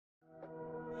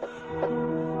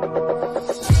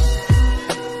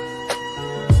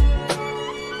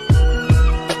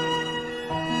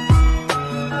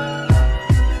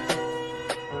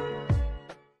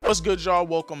What's good, y'all?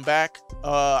 Welcome back.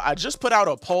 I just put out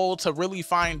a poll to really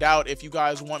find out if you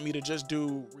guys want me to just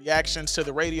do reactions to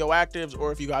the radioactives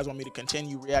or if you guys want me to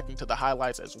continue reacting to the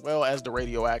highlights as well as the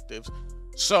radioactives.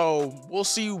 So we'll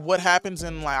see what happens,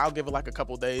 and like I'll give it like a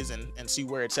couple days and see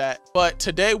where it's at. But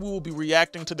today we will be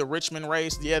reacting to the Richmond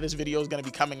race. Yeah, this video is going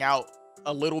to be coming out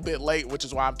a little bit late, which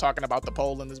is why I'm talking about the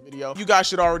poll in this video. You guys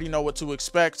should already know what to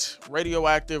expect.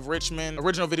 Radioactive, Richmond.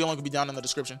 Original video link will be down in the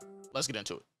description. Let's get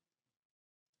into it.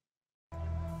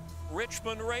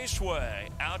 Richmond Raceway,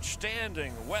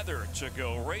 outstanding weather to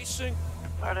go racing.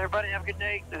 All right, everybody, have a good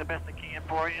day. Do the best I can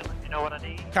for you. Let me know what I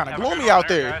need. Kind of gloomy out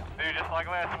there. Guys. Do just like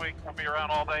last week. We'll be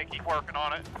around all day. Keep working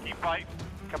on it. Keep fighting.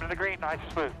 Coming to the green, nice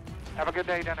and smooth. Have a good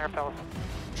day down there, fellas.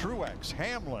 Truex,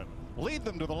 Hamlin, lead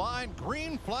them to the line.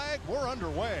 Green flag, we're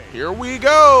underway. Here we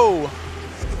go.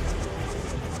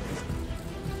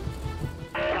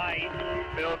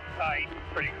 Tight, build tight,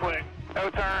 pretty quick. No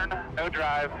turn, no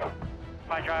drive.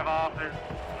 My drive off is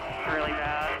really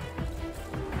bad.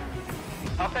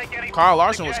 I'll take any. Kyle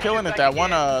Larson was killing it that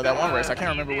one race. I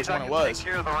can't remember which one it was. Take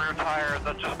care of the rear tires.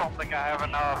 I just don't think I have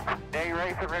enough. Day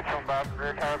race at Richmond, but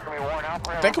rear tires gonna be worn out.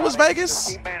 I think it was Vegas.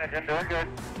 Keep managing, doing good.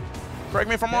 Correct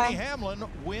me if I'm wrong. Hamlin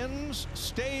wins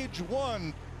stage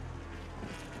 1.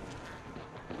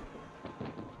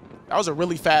 That was a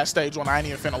really fast stage one. I ain't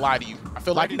even finna lie to you. I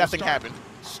feel like nothing happened.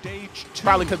 Stage 2.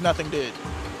 Probably because nothing did.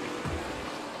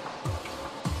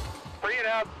 Free it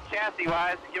up,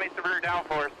 chassis-wise. Give me some rear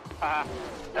downforce.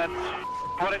 That's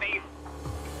what I need.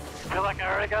 Feel like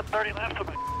I already got 30 laps of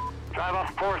it. Drive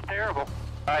off four is terrible.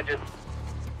 I just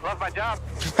love my job.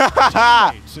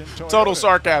 Total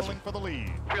sarcasm. For the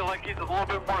lead. Feel like he's a little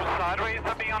bit more sideways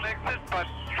than me on exit, but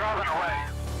driving away.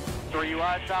 3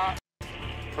 wide top.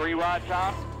 3 wide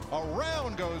top.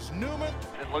 Around goes Newman.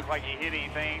 Didn't look like he hit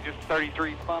anything, just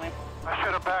 33 spun him. I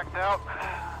should have backed out.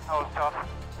 That was tough.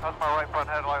 How's my right front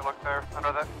headlight look there? I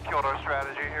know that killed our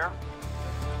strategy here.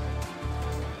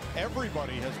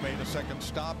 Everybody has made a second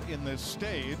stop in this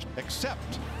stage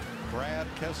except Brad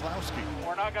Keselowski.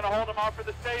 We're not going to hold him off for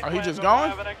the stage. Are he just We'll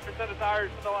going? have an extra set of tires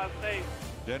for the last stage.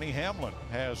 Denny Hamlin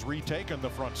has retaken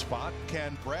the front spot.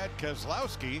 Can Brad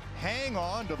Keselowski hang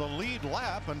on to the lead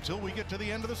lap until we get to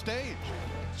the end of the stage?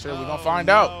 Sure, we're gonna find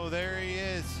out. Oh, there he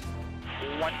is.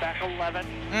 One back 11.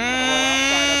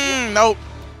 Nope.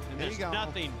 There's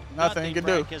nothing you can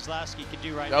do. Keselowski can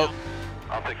do right Nope.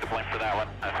 now. I'll take the blame for that one.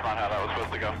 That's not how that was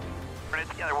supposed to go. Bring it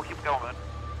together. We'll keep going, man.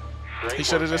 He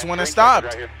should have just went and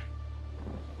stopped. Right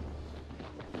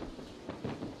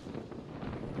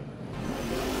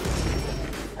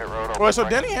Well, so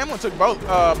Denny Hamlin took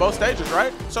both stages,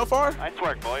 right? So far? Nice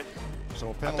work, boys. So a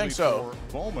I penalty think so.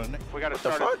 for Bowman. We got to What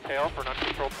the start at fuck? the tail for an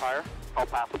uncontrolled tire. I'll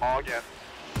pass the ball again.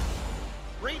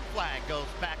 Green flag goes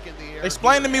back in the air.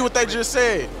 Explain to me what they just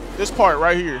said. This part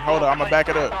right here. Hold on, I'm gonna back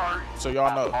it up so y'all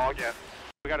Pass the know. ball again.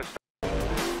 We got to start.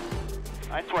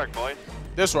 Nice work, boys.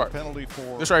 This right. Penalty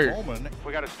for This right here. Bowman.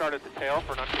 We got to start at the tail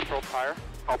for an uncontrolled tire.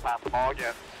 I'll pass the ball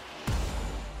again.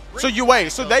 So you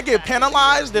wait. So they get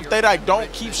penalized if they like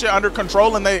don't keep shit under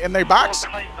control in they box.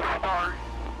 That's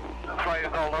why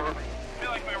it's all over me. I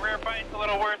feel like my rear fight's a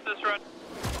little worse this run.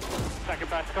 Second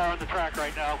best car on the track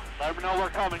right now. Let them know we're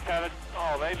coming, Kevin.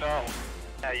 Oh, they know.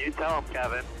 Yeah, you tell them,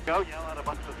 Kevin. Go yell at a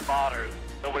bunch of spotters.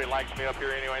 Nobody likes me up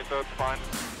here anyway, so it's fine.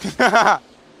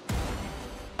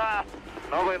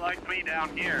 Nobody likes me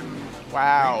down here. Green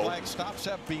Wow. flag stops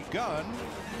have begun.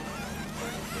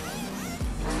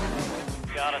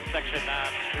 Got a section 9,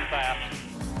 too fast.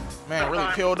 Man, really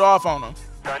peeled off on him.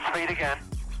 Gun speed again.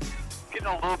 Getting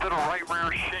a little bit of right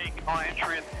rear shake on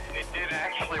entry. It did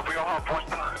actually wheel off one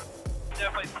time.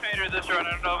 Definitely fader this run.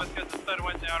 I don't know if it's because the sun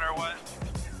went down or what.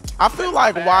 I feel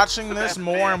like watching this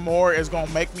more and more is gonna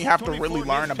make me have to really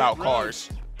learn about cars.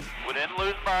 We didn't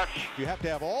lose much. You have to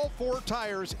have all 4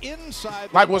 tires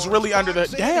inside. Like what's really under the.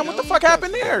 Damn, what the fuck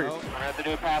happened there? We're going to have to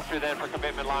do a pass through then for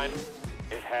commitment line.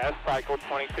 It has cycled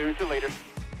 22 to leader.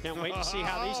 Can't wait to see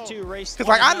how these two race. Because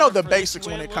like I know the basics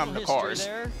when it comes to cars.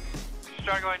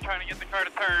 Struggling trying to get the car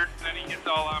to turn, and then he gets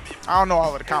all on me. I don't know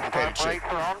all of the complicated shit. Brakes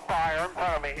are on fire in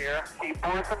front of me here. Keep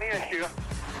forcing the issue.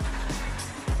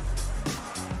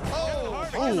 Oh,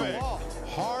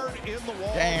 hard in the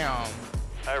wall. Damn.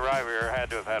 That right rear had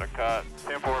to have had a cut.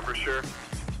 10-4 for sure. 3,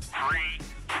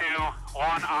 2,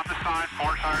 1 on the side,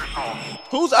 4 tires full.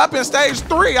 Who's up in stage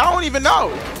 3? I don't even know.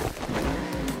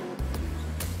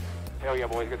 Hell yeah,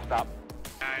 boys, good stop.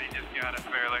 He just got it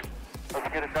barely. Let's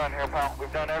get it done here, pal.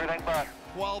 We've done everything but.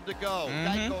 12 to go.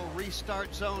 Geico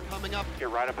restart zone coming up. Get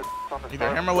right up on the Either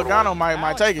start. him or Logano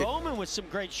might take it. Bowman with some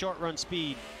great short run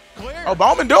speed. Oh,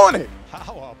 Bowman doing it.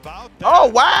 How about that? Oh,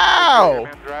 wow.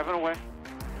 Driving away.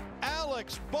 Alex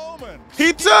Alex Bowman.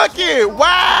 He took it.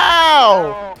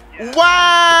 Wow.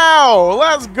 Wow.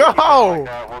 Let's go.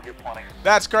 We'll get plenty.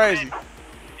 That's crazy.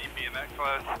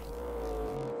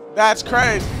 That's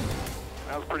crazy.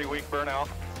 That was pretty weak burnout.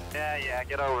 Yeah,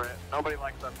 get over it. Nobody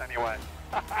likes us anyway.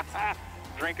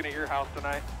 Drinking at your house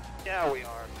tonight? Yeah, we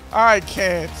are. All right,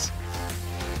 kids.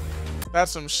 That's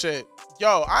some shit.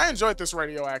 Yo, I enjoyed this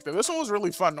Radioactive. This one was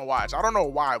really fun to watch. I don't know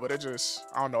why, but it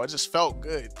just felt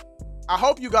good. I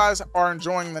hope you guys are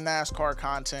enjoying the NASCAR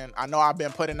content. I know I've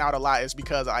been putting out a lot. It's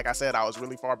because, like I said, I was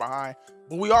really far behind.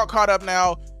 But we all caught up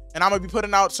now, and I'm going to be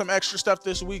putting out some extra stuff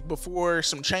this week before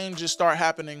some changes start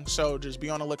happening. So just be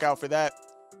on the lookout for that.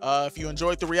 If you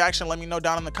enjoyed the reaction, let me know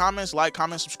down in the comments. Like,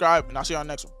 comment, subscribe, and I'll see you on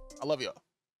the next one. I love y'all.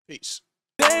 Peace.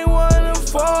 They wanna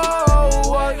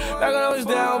forward, like I was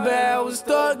down bad, was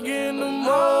stuck in the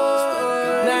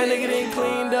mud. Now nigga done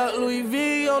cleaned up Louis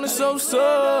V on the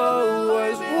so-so.